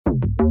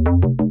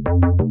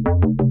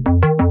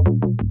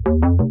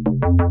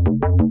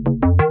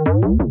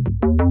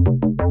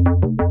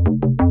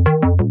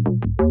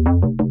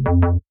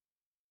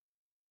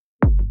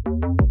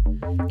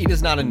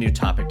a new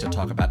topic to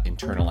talk about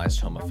internalized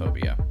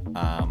homophobia.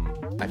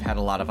 I've had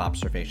a lot of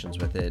observations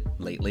with it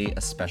lately,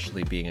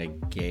 especially being a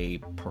gay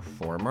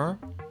performer.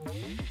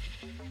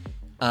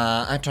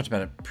 I've talked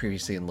about it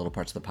previously in little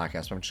parts of the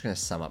podcast, but I'm just going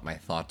to sum up my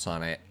thoughts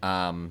on it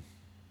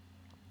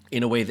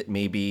in a way that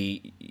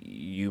maybe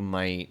you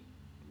might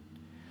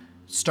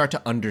start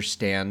to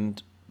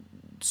understand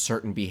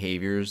certain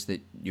behaviors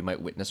that you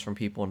might witness from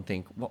people and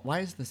think, why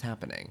is this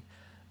happening?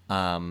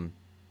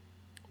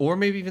 Or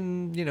maybe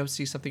even,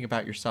 see something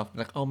about yourself and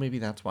be like, oh, maybe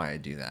that's why I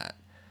do that.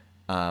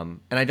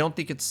 And I don't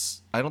think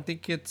it's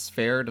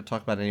fair to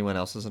talk about anyone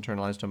else's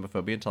internalized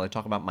homophobia until I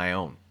talk about my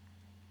own.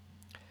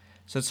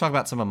 So let's talk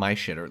about some of my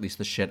shit, or at least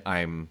the shit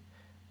I'm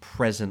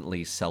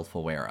presently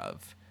self-aware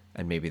of.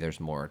 And maybe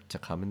there's more to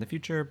come in the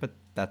future, but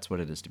that's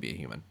what it is to be a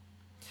human.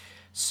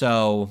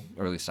 So,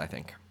 or at least I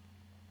think.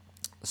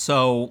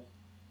 So,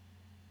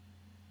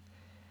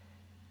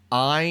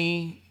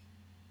 I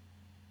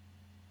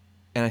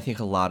think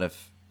a lot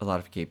of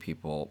gay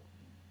people,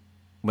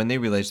 when they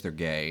realize they're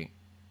gay,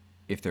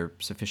 if they're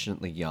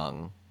sufficiently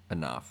young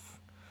enough,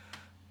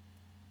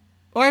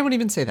 or I wouldn't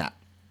even say that.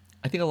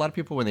 I think a lot of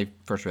people, when they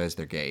first realize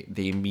they're gay,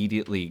 they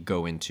immediately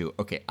go into,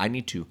 okay, I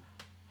need to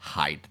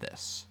hide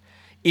this.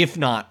 If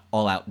not,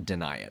 all out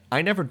deny it.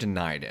 I never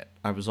denied it.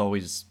 I was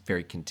always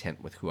very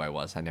content with who I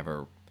was.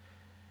 Until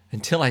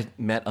I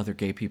met other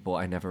gay people,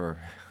 I never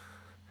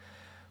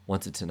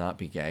wanted to not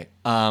be gay.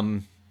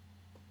 But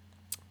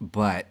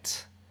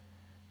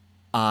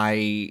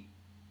I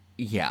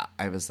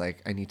was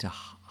like, I need to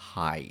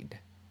hide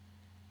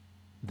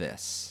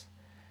this.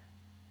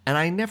 And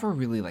I never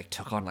really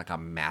took on a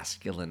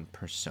masculine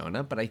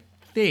persona, but I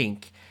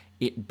think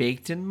it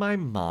baked in my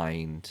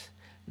mind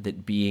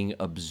that being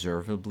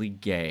observably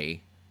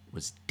gay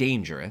was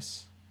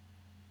dangerous,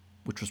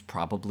 which was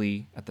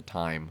probably at the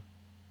time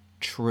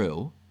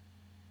true.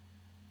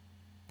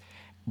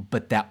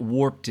 But that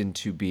warped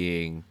into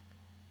being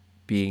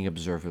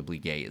observably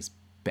gay is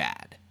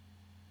bad.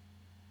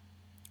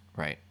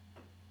 Right?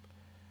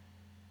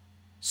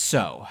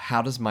 So,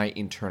 how does my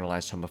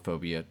internalized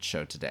homophobia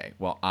show today?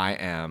 Well, I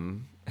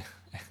am,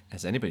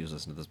 as anybody who's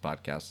listened to this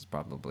podcast has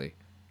probably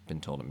been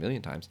told a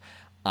million times,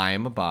 I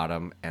am a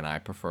bottom and I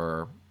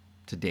prefer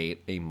to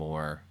date a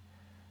more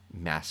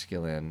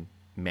masculine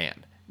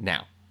man.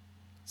 Now,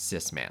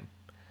 cis man.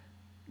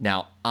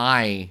 Now,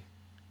 I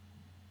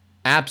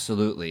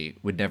absolutely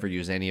would never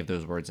use any of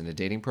those words in a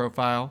dating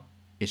profile.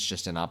 It's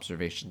just an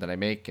observation that I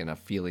make and a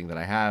feeling that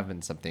I have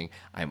and something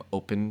I'm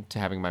open to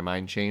having my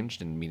mind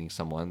changed and meeting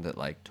someone that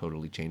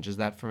totally changes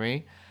that for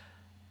me.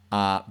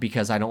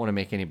 Because I don't want to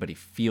make anybody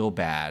feel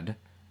bad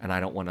and I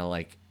don't want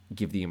to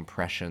give the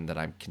impression that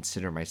I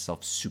consider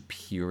myself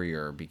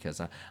superior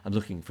because I'm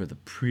looking for the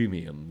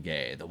premium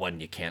gay, the one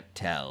you can't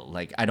tell.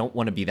 I don't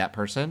want to be that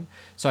person.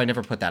 So I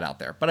never put that out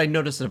there. But I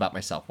notice it about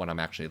myself when I'm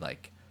actually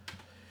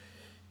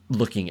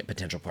looking at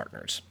potential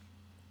partners,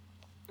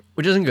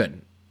 which isn't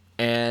good.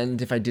 And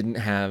if I didn't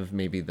have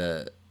maybe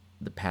the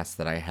past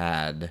that I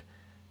had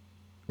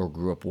or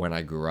grew up when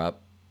I grew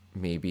up,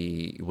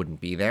 maybe it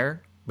wouldn't be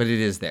there, but it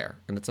is there.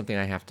 And it's something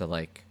I have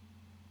to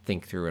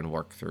think through and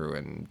work through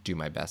and do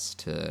my best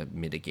to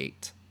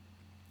mitigate.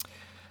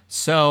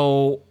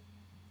 So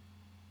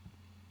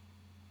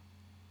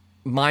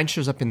mine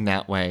shows up in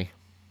that way.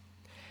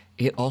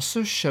 It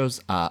also shows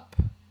up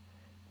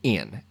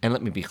and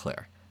let me be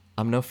clear,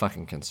 I'm no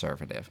fucking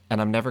conservative, and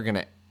I'm never going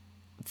to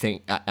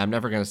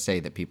say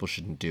that people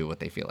shouldn't do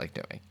what they feel like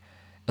doing,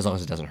 as long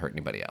as it doesn't hurt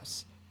anybody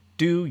else.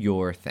 Do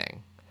your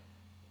thing.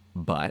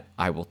 But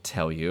I will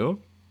tell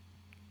you,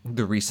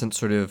 the recent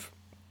sort of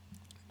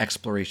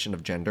exploration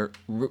of gender,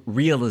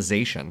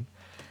 realization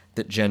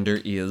that gender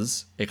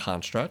is a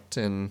construct,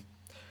 and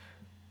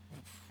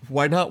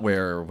why not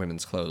wear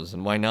women's clothes,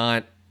 and why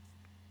not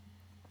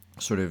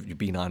sort of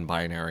be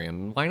non-binary,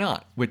 and why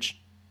not?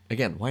 Which,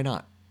 again, why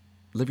not?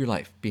 Live your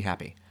life. Be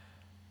happy.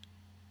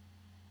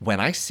 When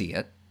I see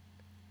it,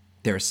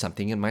 there's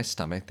something in my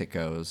stomach that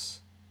goes,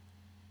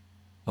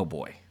 oh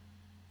boy.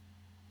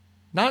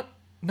 Not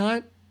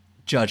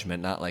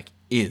judgment, not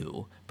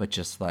ew, but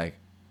just like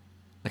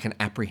an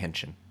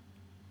apprehension.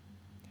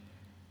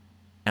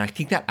 And I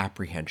think that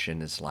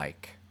apprehension is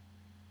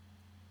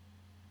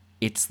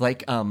it's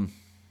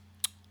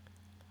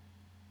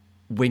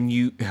when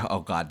you, oh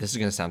God, this is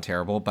going to sound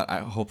terrible, but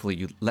hopefully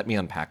you let me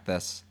unpack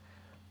this.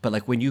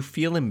 But when you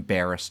feel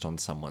embarrassed on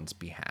someone's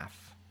behalf,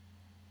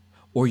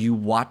 or you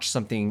watch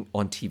something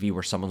on TV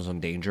where someone's in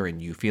danger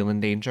and you feel in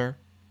danger,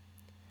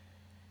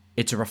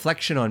 it's a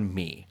reflection on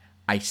me.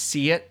 I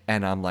see it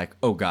and I'm like,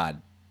 oh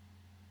God,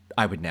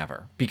 I would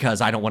never, because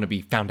I don't want to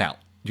be found out.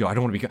 I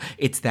don't want to be,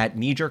 it's that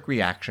knee-jerk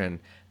reaction,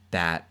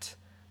 that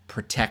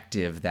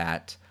protective,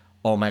 that,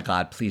 oh my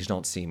God, please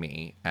don't see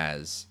me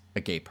as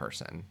a gay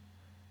person,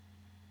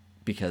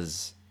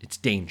 because it's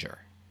danger,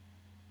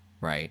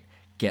 right?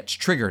 Gets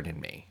triggered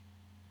in me.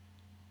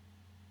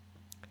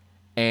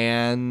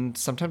 And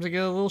sometimes I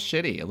get a little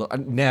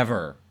shitty,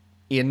 never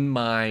in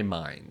my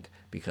mind,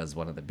 because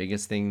one of the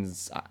biggest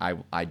things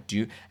I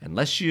do,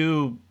 unless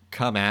you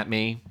come at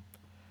me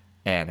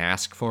and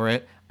ask for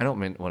it. I don't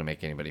want to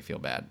make anybody feel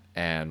bad.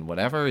 And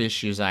whatever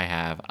issues I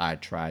have, I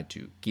try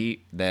to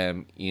keep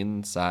them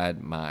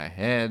inside my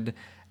head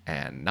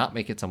and not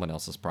make it someone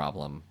else's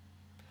problem,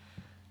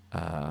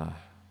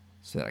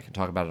 so that I can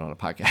talk about it on a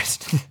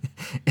podcast.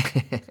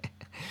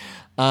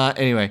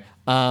 Anyway,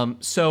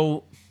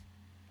 so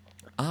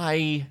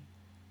I,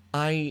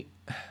 I,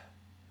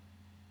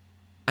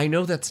 I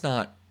know that's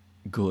not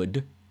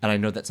good, and I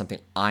know that's something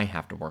I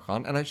have to work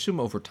on, and I assume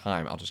over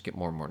time I'll just get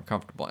more and more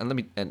uncomfortable. And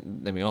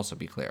let me also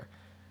be clear.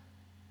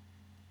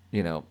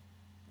 You know,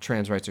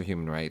 trans rights are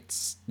human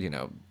rights. You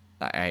know,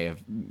 I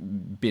have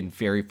been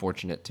very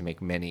fortunate to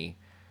make many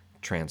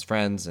trans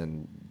friends,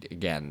 and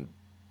again,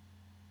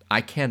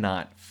 I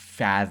cannot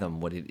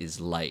fathom what it is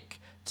like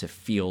to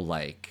feel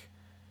like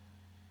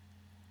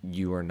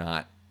you are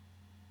not,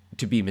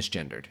 to be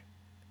misgendered.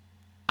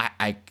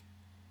 I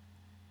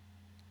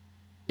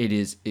it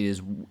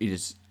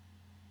is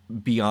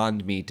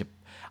beyond me to,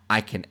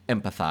 I can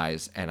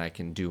empathize and I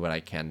can do what I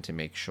can to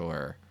make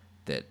sure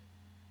that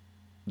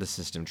the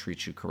system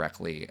treats you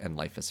correctly and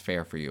life is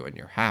fair for you and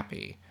you're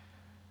happy.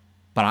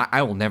 But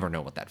I will never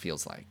know what that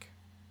feels like.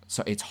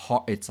 So it's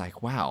hard. It's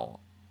like,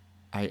 wow,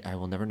 I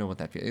will never know what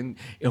that feels. In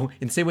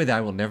the same way that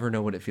I will never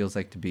know what it feels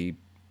like to be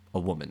a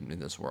woman in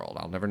this world.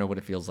 I'll never know what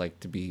it feels like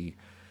to be,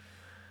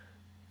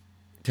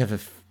 to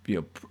have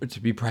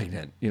to be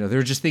pregnant. You know, there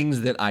are just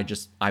things that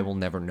I will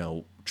never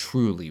know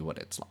truly what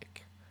it's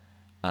like.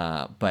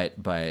 But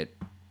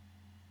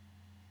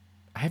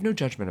I have no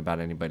judgment about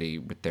anybody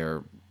with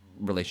their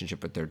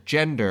relationship with their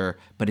gender,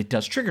 but it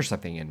does trigger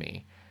something in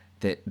me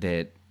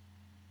that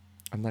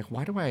I'm like,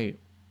 why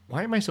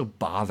am I so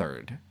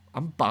bothered?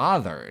 I'm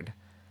bothered.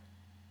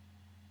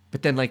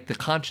 But then like the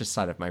conscious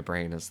side of my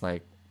brain is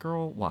like,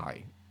 girl,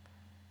 why?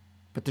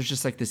 But there's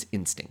just like this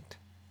instinct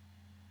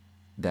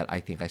that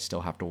I think I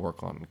still have to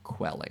work on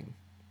quelling.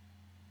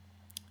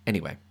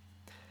 Anyway,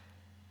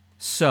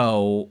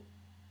 so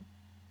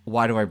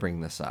why do I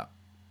bring this up?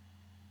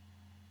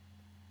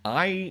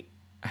 I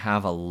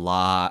have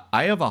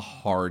a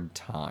hard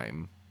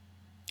time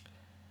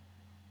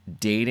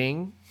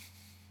dating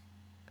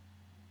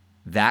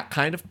that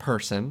kind of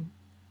person,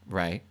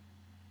 right?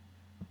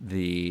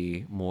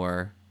 The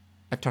more,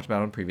 I've talked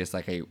about on previous,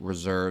 like a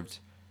reserved,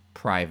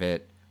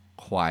 private,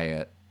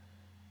 quiet,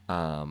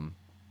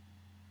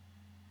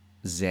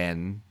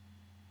 zen,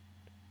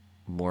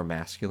 more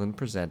masculine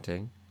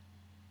presenting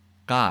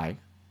guy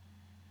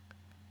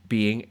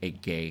being a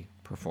gay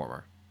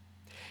performer.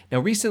 Now,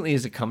 recently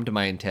has it come to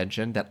my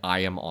attention that I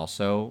am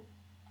also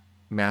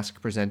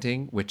mask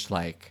presenting, which,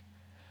 like,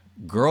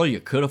 girl, you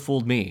could have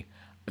fooled me.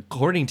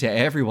 According to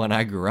everyone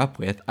I grew up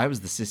with, I was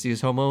the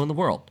sissiest homo in the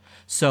world.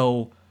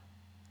 So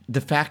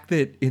the fact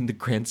that in the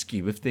grand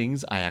scheme of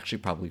things, I actually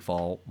probably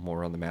fall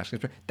more on the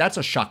masculine spectrum, that's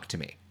a shock to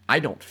me. I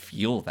don't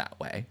feel that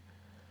way.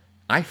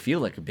 I feel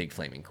like a big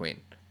flaming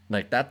queen.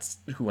 Like, that's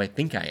who I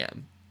think I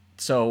am.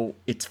 So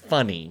it's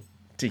funny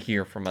to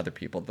hear from other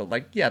people that,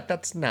 like, yeah,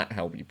 that's not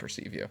how we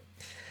perceive you.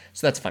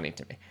 So that's funny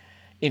to me.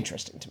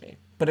 Interesting to me.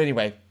 But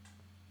anyway,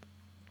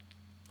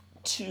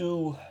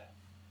 to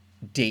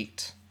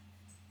date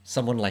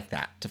someone like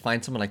that, to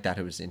find someone like that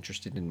who was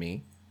interested in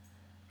me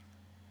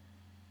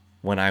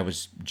when I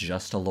was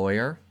just a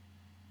lawyer,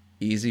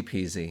 easy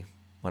peasy.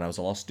 When I was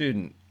a law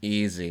student,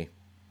 easy.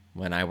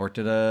 When I worked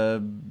at I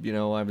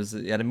was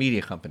at a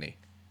media company,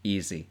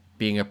 easy.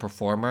 Being a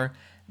performer,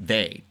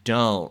 they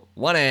don't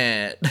want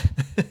it.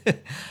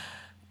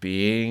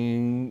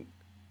 Being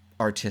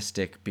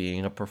artistic,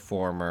 being a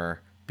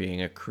performer,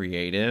 being a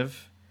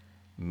creative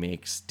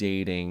makes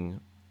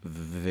dating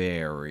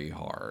very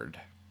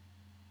hard.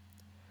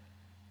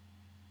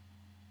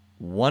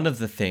 One of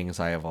the things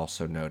I have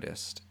also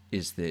noticed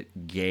is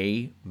that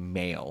gay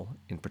male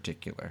in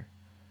particular,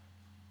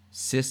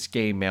 cis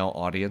gay male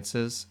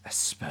audiences,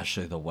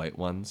 especially the white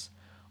ones,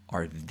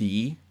 are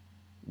the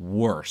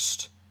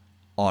worst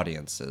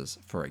audiences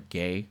for a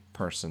gay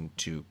person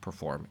to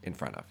perform in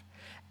front of.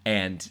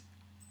 And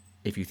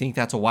if you think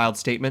that's a wild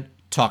statement,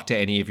 talk to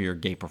any of your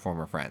gay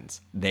performer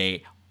friends.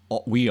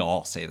 We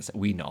all say this.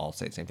 We all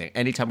say the same thing.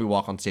 Anytime we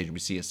walk on stage and we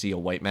see a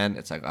white man,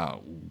 it's like,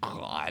 oh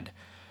God,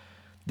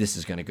 this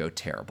is going to go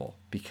terrible,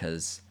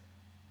 because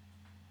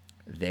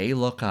they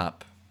look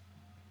up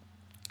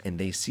and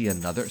they see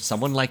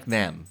someone like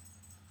them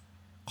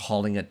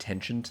calling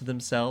attention to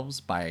themselves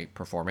by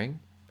performing,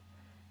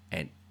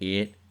 and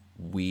it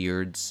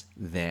weirds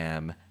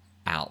them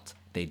out.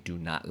 They do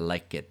not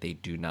like it. They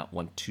do not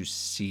want to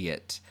see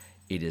it.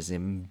 It is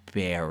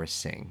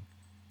embarrassing,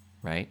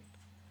 right?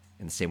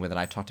 In the same way that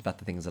I talked about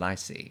the things that I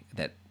see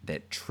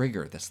that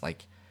trigger this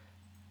like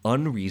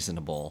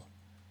unreasonable,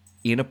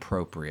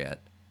 inappropriate,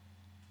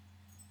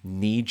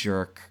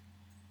 knee-jerk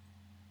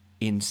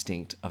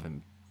instinct of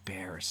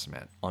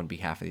embarrassment on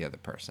behalf of the other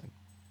person.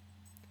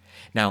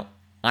 Now,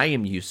 I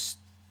am used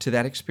to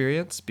that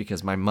experience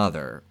because my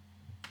mother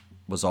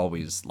was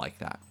always like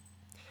that.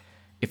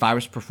 If I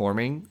was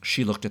performing,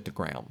 she looked at the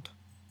ground.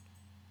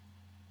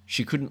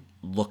 She couldn't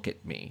look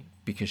at me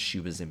because she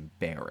was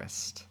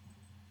embarrassed.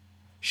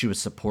 She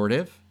was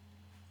supportive,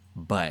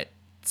 But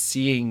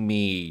seeing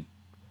me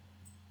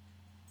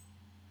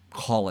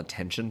call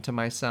attention to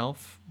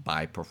myself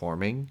by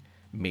performing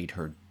made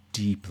her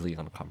deeply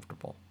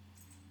uncomfortable.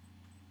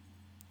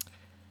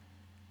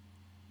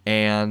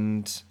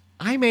 And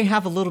I may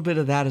have a little bit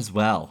of that as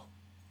well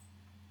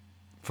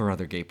for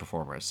other gay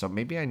performers. So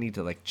maybe I need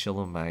to like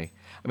chill in my.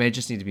 I mean, I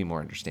just need to be more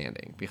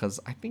understanding because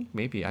I think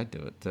maybe I do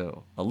it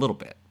too. A little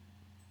bit.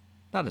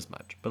 Not as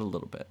much, but a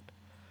little bit.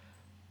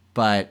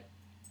 But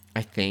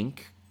I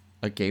think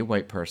a gay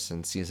white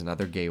person sees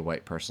another gay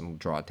white person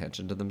draw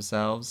attention to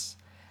themselves.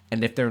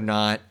 And if they're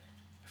not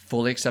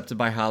fully accepted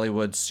by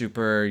Hollywood,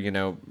 super,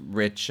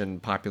 rich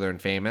and popular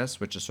and famous,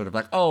 which is sort of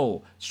like,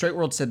 oh, straight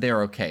world said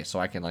they're okay, so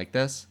I can like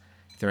this.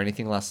 If they're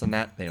anything less than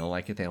that, they don't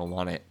like it, they don't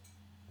want it.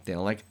 They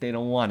don't like it, they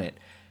don't want it.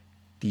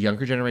 The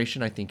younger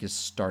generation, I think, is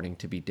starting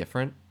to be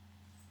different,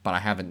 but I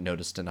haven't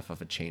noticed enough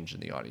of a change in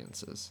the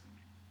audiences.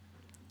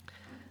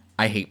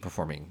 I hate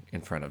performing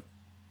in front of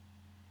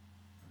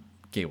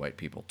gay white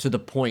people to the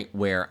point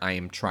where I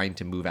am trying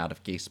to move out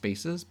of gay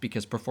spaces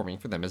because performing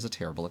for them is a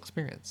terrible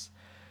experience.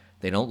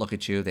 They don't look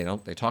at you. They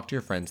talk to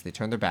your friends. They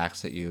turn their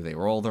backs at you. They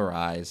roll their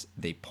eyes.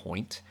 They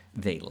point.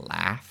 They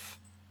laugh.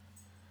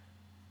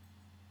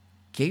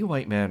 Gay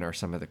white men are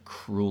some of the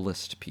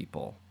cruelest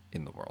people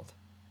in the world.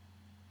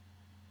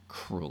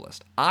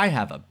 Cruelest. I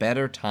have a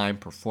better time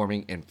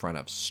performing in front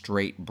of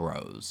straight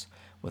bros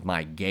with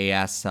my gay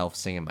ass self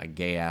singing my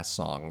gay ass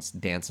songs,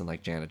 dancing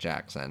like Janet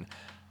Jackson.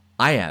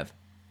 I have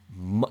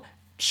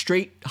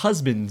straight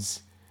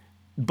husbands,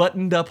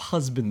 buttoned up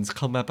husbands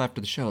come up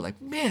after the show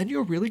like, man,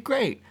 you're really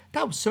great.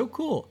 That was so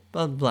cool.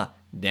 Blah, blah, blah.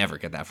 Never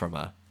get that from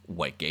a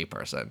white gay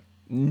person.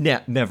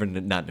 Never,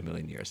 not in a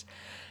million years.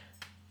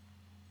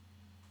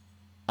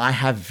 I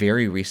have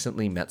very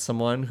recently met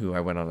someone who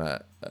I went on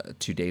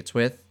 2 dates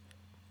with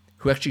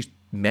who actually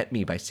met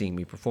me by seeing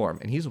me perform.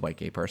 And he's a white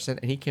gay person.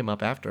 And he came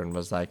up after and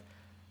was like,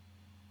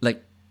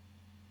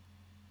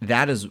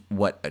 that is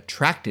what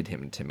attracted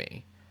him to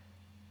me,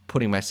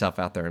 putting myself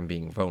out there and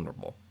being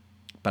vulnerable.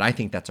 But I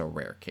think that's a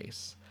rare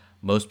case.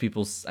 I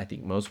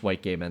think most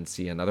white gay men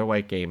see another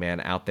white gay man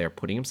out there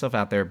putting himself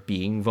out there,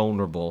 being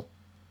vulnerable,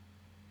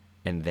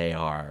 and they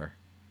are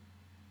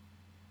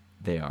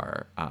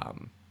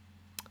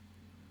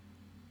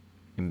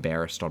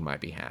embarrassed on my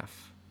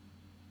behalf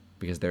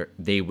because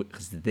they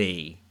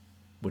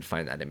would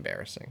find that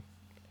embarrassing.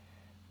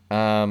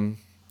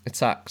 It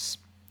sucks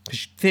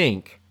because you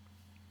think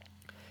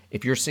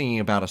if you're singing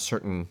about a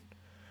certain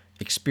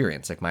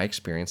experience, like my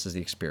experience is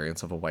the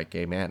experience of a white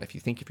gay man. If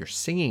you're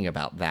singing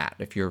about that,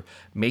 if you're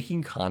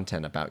making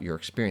content about your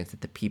experience,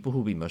 that the people who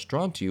will be most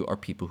drawn to you are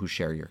people who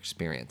share your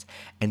experience.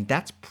 And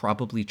that's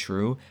probably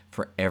true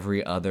for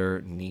every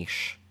other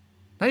niche.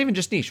 Not even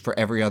just niche, for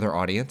every other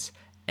audience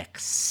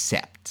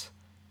except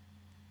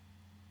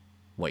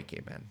white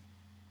gay men.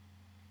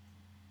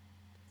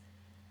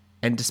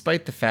 And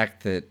despite the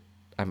fact that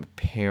I'm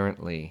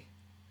apparently,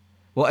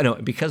 well, I know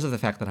because of the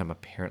fact that I'm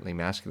apparently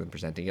masculine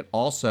presenting, it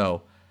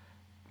also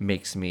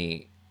makes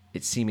me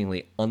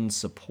seemingly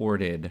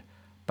unsupported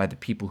by the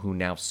people who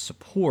now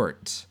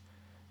support,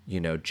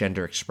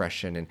 gender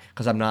expression, and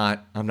because I'm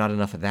not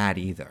enough of that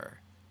either,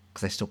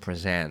 because I still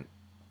present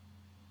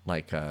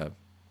like a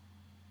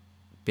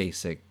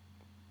basic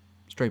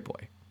straight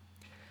boy.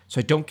 So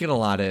I don't get a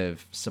lot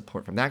of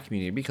support from that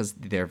community because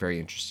they're very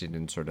interested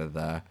in sort of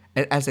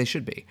as they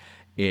should be,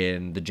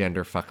 in the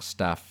gender fuck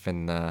stuff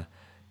and the,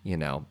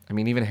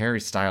 even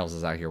Harry Styles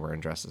is out here wearing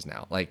dresses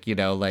now.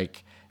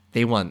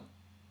 They want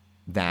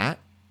that,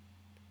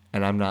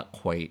 and I'm not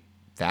quite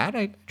that.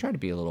 I try to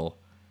be a little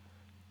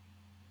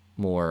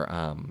more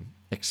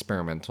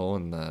experimental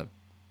in the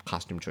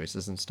costume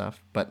choices and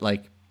stuff, but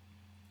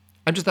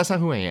that's not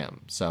who I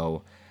am.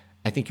 So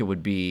I think it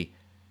would be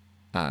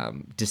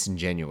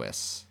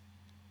disingenuous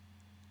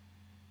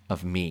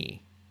of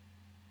me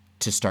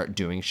to start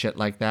doing shit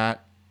like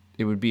that.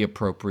 It would be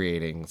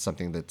appropriating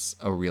something that's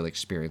a real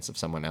experience of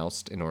someone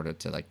else in order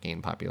to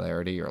gain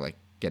popularity or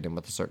get in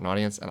with a certain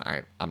audience, and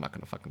I'm not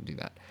gonna fucking do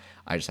that.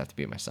 I just have to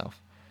be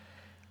myself.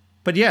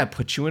 But yeah, it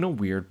puts you in a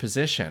weird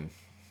position.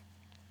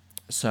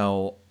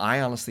 So I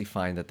honestly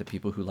find that the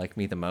people who like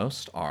me the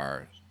most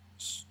are,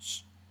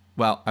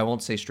 well, I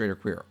won't say straight or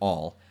queer,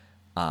 all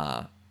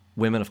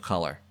women of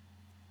color.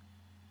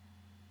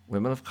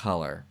 Women of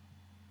color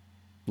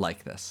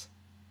like this.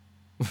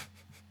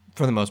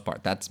 For the most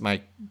part, that's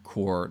my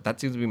core. That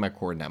seems to be my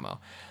core demo.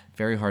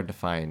 Very hard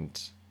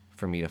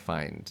for me to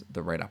find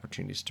the right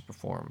opportunities to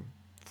perform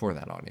for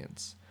that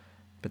audience.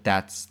 But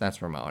that's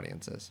where my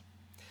audience is.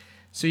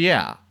 So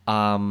yeah,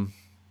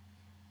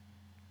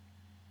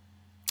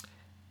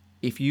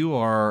 if you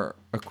are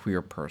a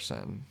queer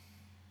person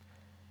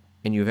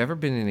and you've ever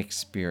been in an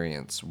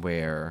experience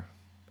where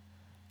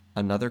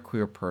another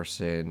queer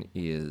person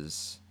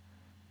is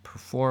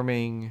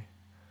performing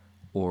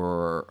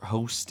or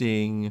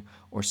hosting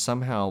or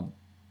somehow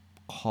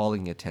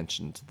calling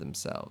attention to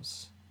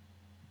themselves,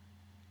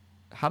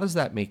 how does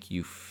that make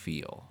you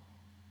feel?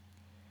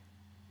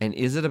 And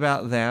is it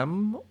about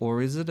them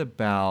or is it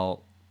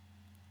about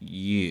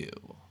you?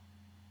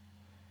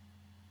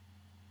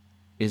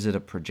 is it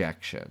a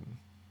projection?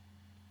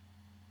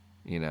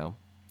 You know,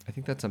 I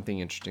think that's something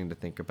interesting to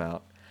think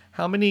about.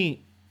 How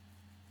many,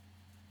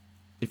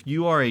 if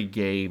you are a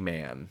gay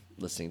man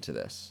listening to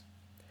this,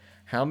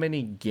 how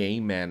many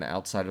gay men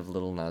outside of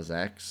Lil Nas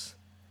X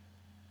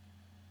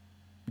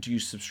do you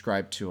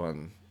subscribe to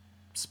on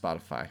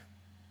Spotify?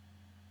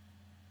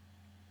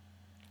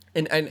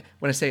 And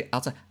when I say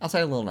outside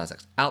of Lil Nas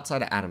X,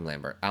 outside of Adam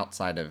Lambert,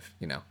 outside of,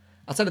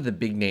 outside of the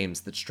big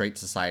names that straight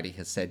society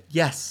has said,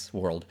 yes,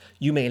 world,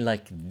 you may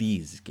like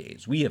these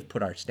gays. We have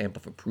put our stamp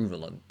of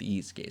approval on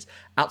these gays.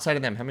 Outside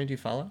of them, how many do you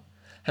follow?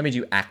 How many do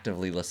you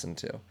actively listen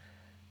to?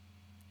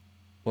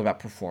 What about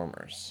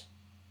performers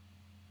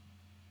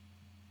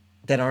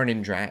that aren't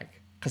in drag?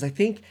 Because I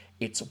think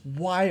it's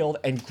wild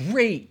and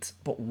great,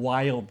 but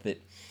wild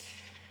that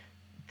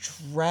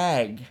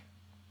drag...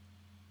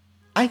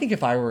 I think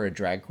if I were a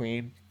drag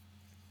queen,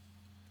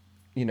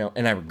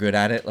 and I were good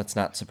at it, let's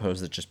not suppose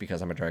that just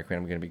because I'm a drag queen,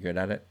 I'm going to be good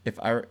at it. If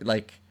I were,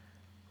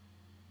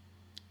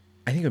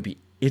 I think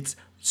it's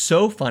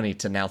so funny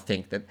to now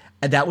think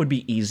that would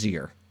be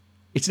easier.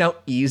 It's now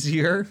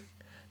easier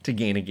to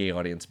gain a gay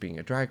audience being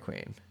a drag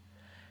queen.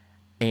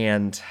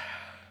 And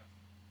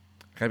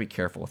I gotta be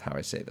careful with how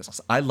I say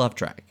this. I love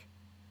drag.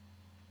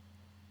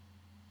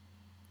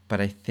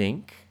 But I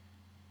think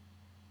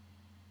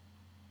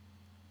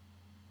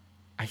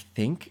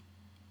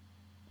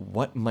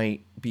what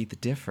might be the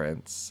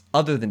difference,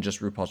 other than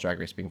just RuPaul's Drag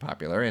Race being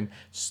popular and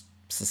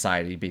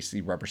society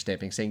basically rubber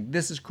stamping, saying,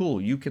 this is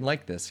cool, you can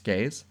like this,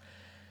 gays,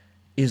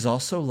 is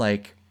also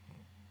like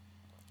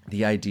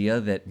the idea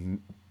that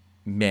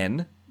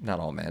men, not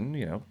all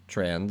men,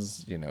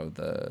 trans,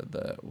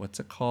 the what's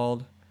it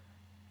called?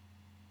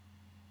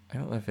 I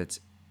don't know if it's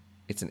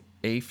an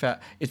AFAB.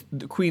 It's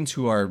the queens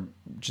who are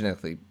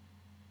genetically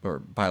or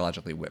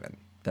biologically women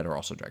that are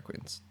also drag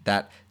queens.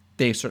 That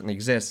they certainly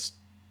exist.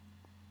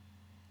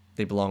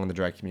 They belong in the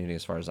drag community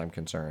as far as I'm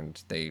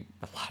concerned.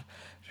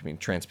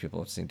 Trans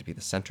people seem to be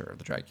the center of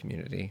the drag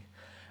community.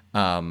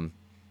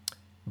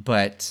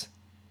 But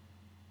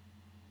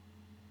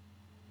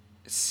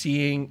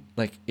seeing,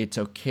 it's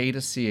okay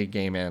to see a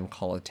gay man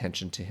call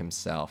attention to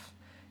himself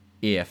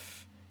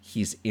if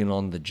he's in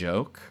on the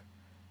joke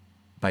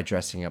by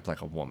dressing up like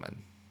a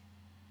woman.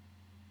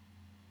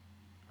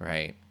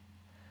 Right?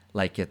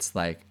 It's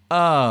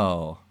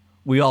oh,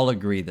 we all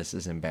agree this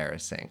is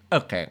embarrassing.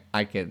 Okay,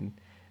 I can,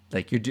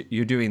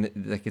 you're doing,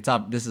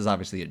 this is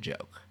obviously a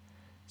joke.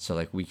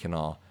 So, we can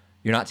all,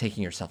 you're not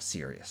taking yourself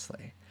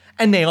seriously.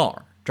 And they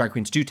are. Drag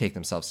queens do take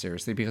themselves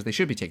seriously because they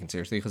should be taken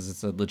seriously because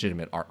it's a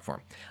legitimate art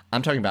form.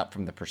 I'm talking about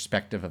from the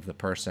perspective of the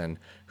person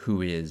who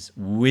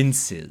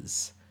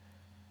winces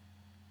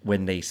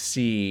when they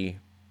see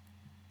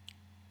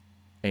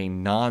a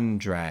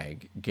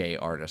non-drag gay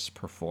artist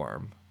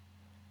perform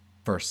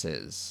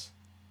versus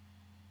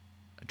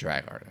a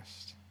drag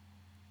artist.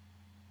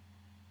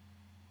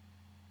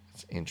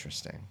 It's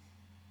interesting.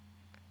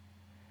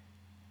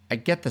 I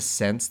get the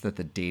sense that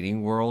the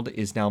dating world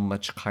is now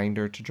much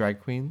kinder to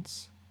drag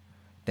queens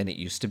than it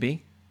used to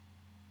be.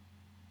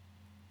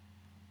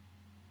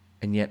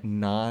 And yet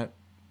not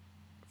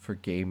for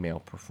gay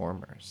male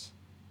performers.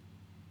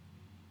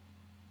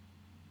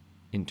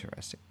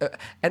 Interesting.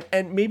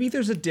 And maybe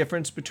there's a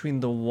difference between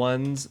the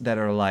ones that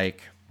are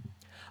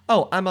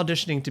oh, I'm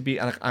auditioning to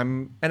be,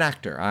 I'm an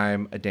actor,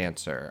 I'm a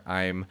dancer,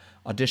 I'm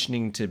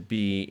auditioning to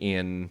be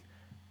in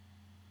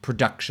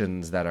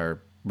productions that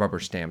are rubber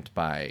stamped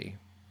by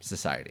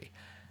society.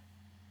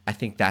 I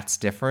think that's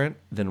different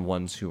than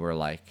ones who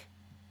are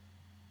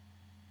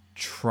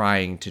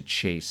trying to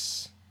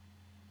chase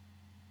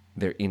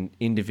their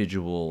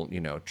individual,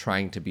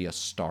 trying to be a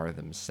star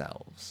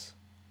themselves.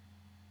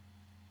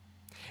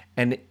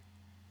 And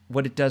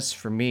what it does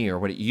for me, or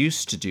what it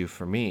used to do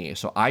for me,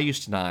 so I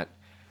used to not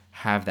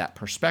have that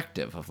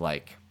perspective of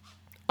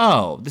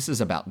oh, this is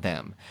about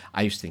them.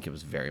 I used to think it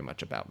was very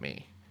much about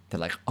me.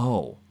 They're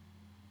oh,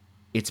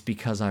 it's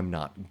because I'm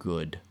not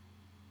good.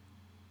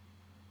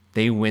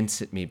 They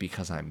wince at me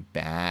because I'm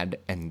bad,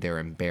 and they're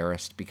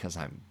embarrassed because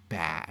I'm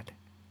bad.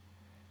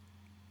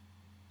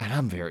 And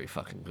I'm very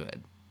fucking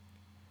good.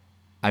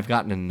 I've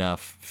gotten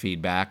enough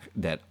feedback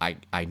that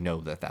I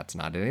know that that's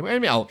not it anymore.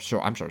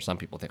 I'm sure some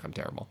people think I'm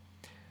terrible.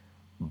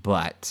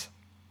 But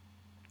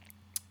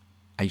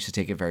I used to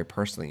take it very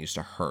personally. It used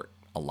to hurt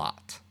a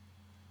lot.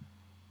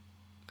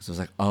 So it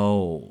was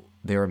oh,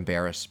 they're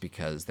embarrassed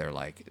because they're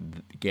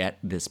get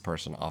this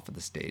person off of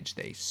the stage.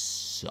 They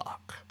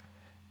suck.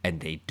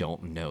 And they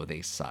don't know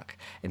they suck.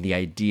 And the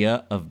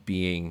idea of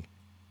being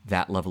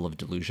that level of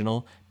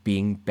delusional,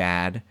 being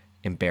bad,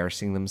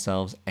 embarrassing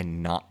themselves,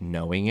 and not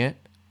knowing it,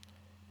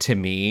 to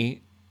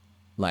me,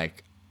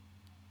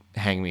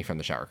 hang me from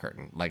the shower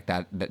curtain.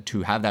 That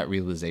to have that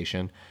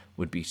realization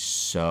would be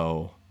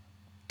so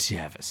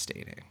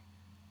devastating.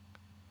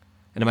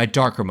 And in my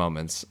darker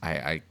moments,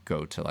 I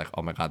go to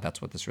oh my God,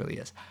 that's what this really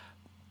is.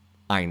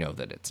 I know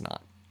that it's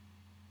not.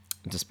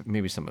 Just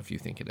maybe some of you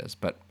think it is,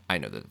 but I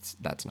know that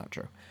that's not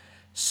true.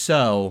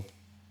 So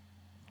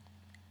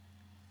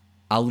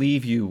I'll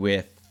leave you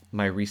with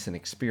my recent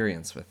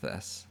experience with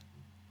this.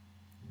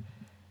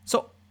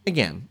 So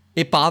again,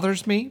 it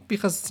bothers me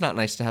because it's not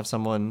nice to have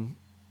someone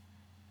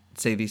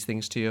say these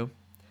things to you.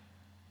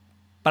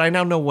 But I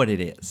now know what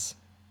it is,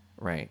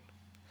 right?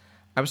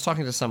 I was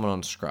talking to someone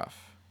on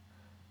Scruff.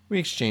 We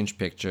exchanged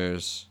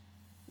pictures,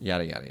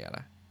 yada, yada,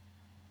 yada.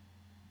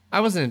 I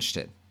wasn't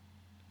interested.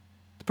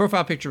 The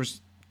profile picture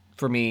was,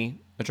 for me,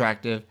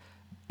 attractive.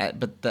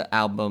 But the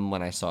album,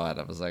 when I saw it,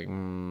 I was like,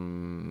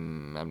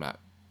 I'm not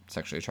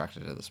sexually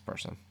attracted to this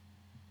person.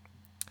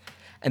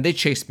 And they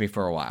chased me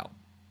for a while.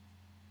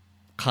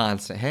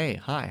 Constant, hey,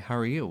 hi, how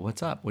are you?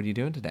 What's up? What are you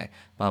doing today?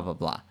 Blah, blah,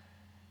 blah.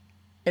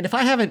 And if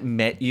I haven't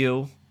met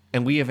you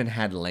and we haven't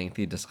had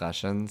lengthy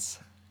discussions,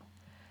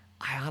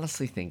 I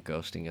honestly think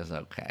ghosting is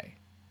okay,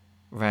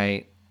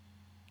 right?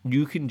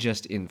 You can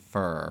just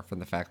infer from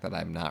the fact that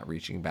I'm not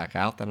reaching back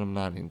out that I'm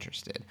not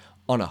interested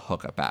on a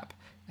hookup app.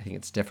 I think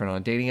it's different on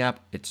a dating app.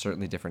 It's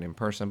certainly different in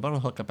person, but on a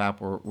hookup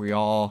app,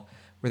 we're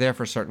there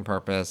for a certain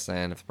purpose,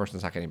 and if the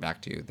person's not getting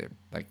back to you,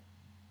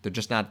 they're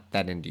just not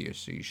that into you,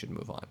 so you should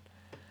move on.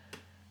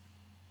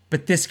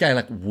 But this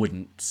guy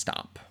wouldn't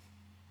stop.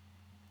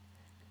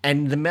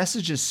 And the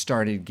messages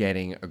started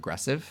getting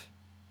aggressive.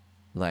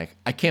 Like,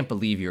 I can't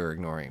believe you're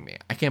ignoring me.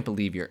 I can't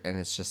believe and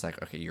it's just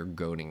like, okay, you're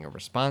goading a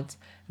response.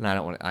 And I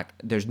don't want to,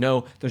 there's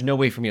no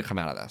way for me to come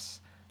out of this.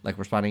 Like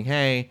responding,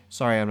 hey,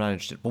 sorry, I'm not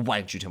interested. Well, why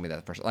didn't you tell me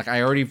that first? Like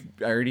I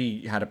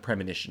already had a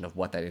premonition of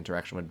what that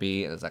interaction would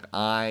be. And it's like,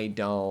 I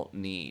don't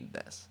need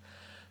this.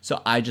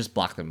 So I just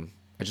blocked them.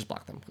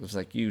 It was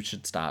like, you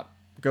should stop.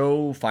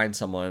 Go find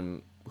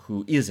someone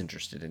who is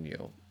interested in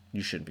you.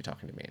 You shouldn't be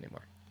talking to me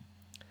anymore.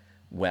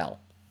 Well,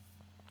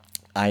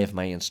 I have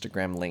my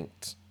Instagram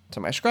linked to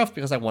my Scruff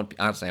because I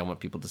want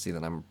people to see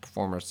that I'm a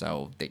performer.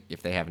 So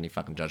if they have any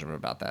fucking judgment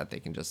about that, they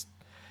can just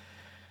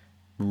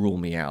rule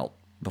me out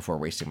before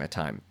wasting my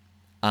time.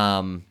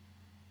 And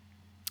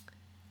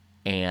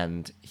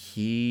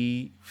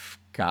he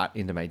got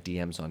into my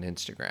DMs on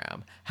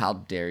Instagram. How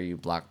dare you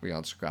block me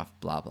on Scruff?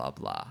 Blah, blah,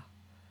 blah.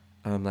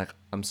 And I'm like,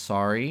 I'm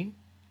sorry.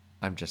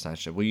 I'm just not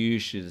sure. Well, you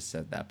should have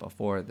said that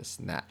before, this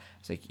and that.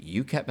 It's like,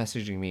 you kept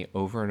messaging me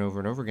over and over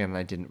and over again, and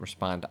I didn't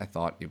respond. I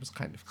thought it was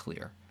kind of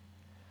clear.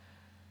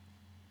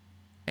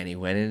 And he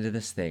went into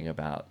this thing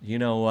about, you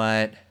know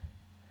what?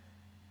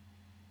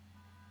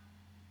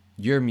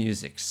 Your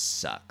music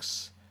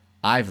sucks.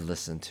 I've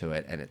listened to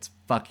it, and it's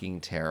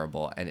fucking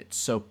terrible, and it's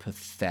so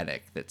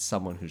pathetic that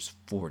someone who's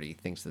 40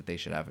 thinks that they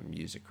should have a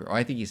music career. Or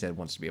I think he said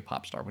wants to be a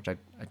pop star, which I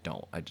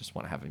don't. I just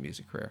want to have a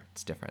music career.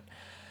 It's different.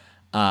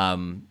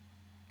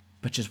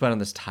 But just went on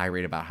this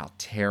tirade about how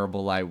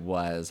terrible I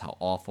was, how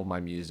awful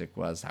my music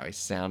was, how I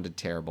sounded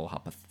terrible, how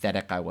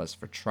pathetic I was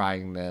for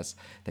trying this,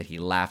 that he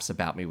laughs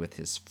about me with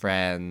his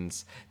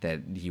friends, that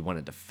he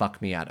wanted to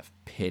fuck me out of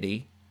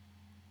pity.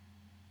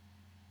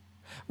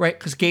 Right?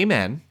 Because gay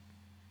men,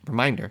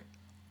 reminder,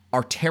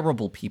 are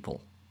terrible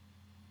people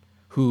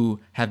who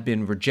have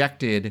been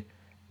rejected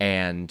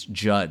and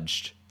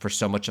judged for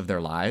so much of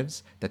their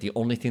lives that the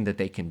only thing that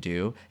they can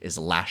do is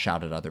lash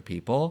out at other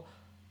people.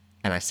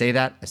 And I say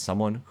that as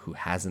someone who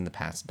has in the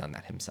past done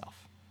that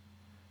himself.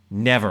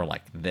 Never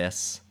like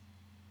this,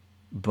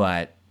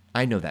 but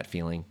I know that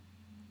feeling.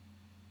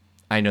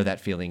 I know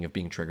that feeling of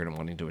being triggered and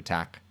wanting to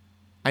attack.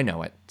 I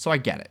know it, so I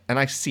get it, and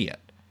I see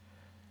it.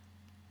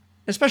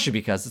 Especially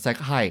because it's like,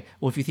 hi,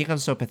 well, if you think I'm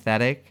so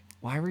pathetic,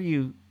 why have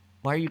you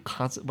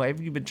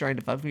been trying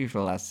to fuck me for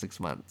the last 6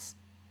 months?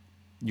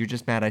 You're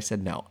just mad I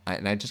said no.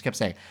 And I just kept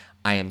saying,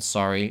 I am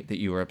sorry that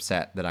you were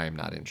upset that I am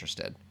not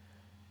interested.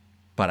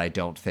 But I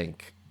don't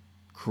think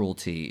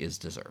cruelty is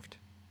deserved.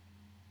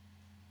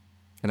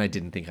 And I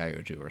didn't think I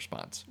owed you a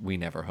response. We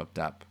never hooked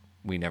up.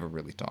 We never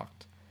really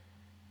talked.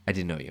 I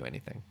didn't owe you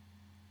anything.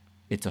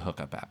 It's a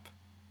hookup app,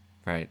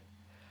 right?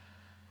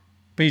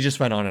 But he just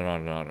went on and on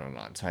and on and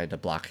on. So I had to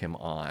block him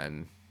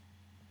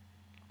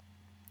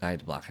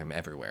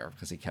everywhere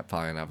because he kept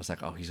following. I was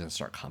like, oh, he's gonna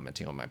start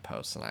commenting on my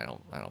posts, and I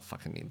don't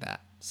fucking need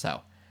that.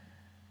 So,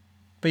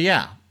 but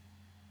yeah,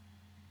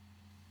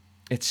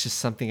 it's just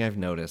something I've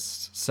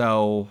noticed.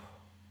 So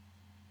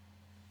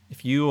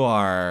if you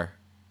are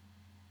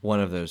one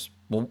of those,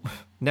 well,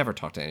 never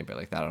talk to anybody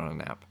like that on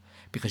an app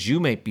because you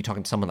may be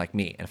talking to someone like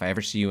me. And if I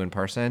ever see you in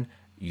person,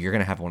 you're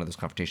going to have one of those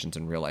confrontations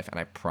in real life. And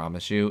I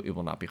promise you, it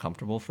will not be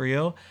comfortable for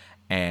you.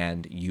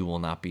 And you will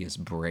not be as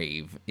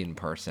brave in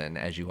person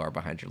as you are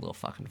behind your little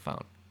fucking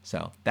phone.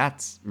 So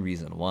that's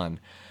reason one.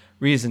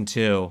 Reason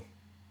two,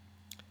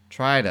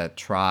 have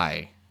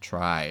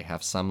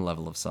some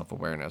level of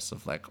self-awareness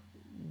of like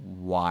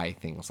why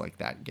things like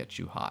that get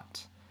you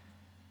hot.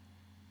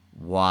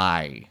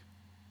 Why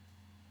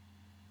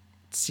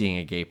seeing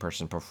a gay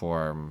person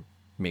perform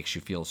makes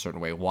you feel a certain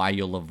way. Why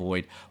you'll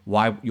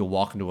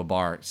walk into a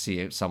bar,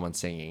 see someone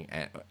singing,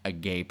 a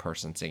gay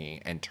person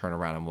singing, and turn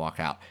around and walk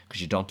out.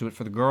 Because you don't do it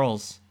for the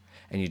girls,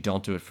 and you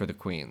don't do it for the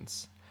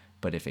queens.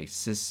 But if a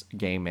cis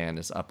gay man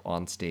is up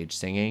on stage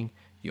singing,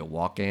 you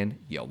walk in,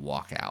 you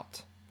walk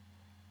out.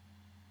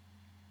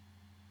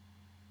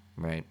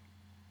 Right?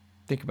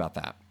 Think about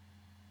that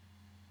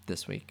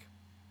this week.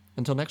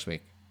 Until next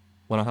week,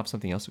 when I'll have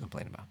something else to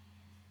complain about.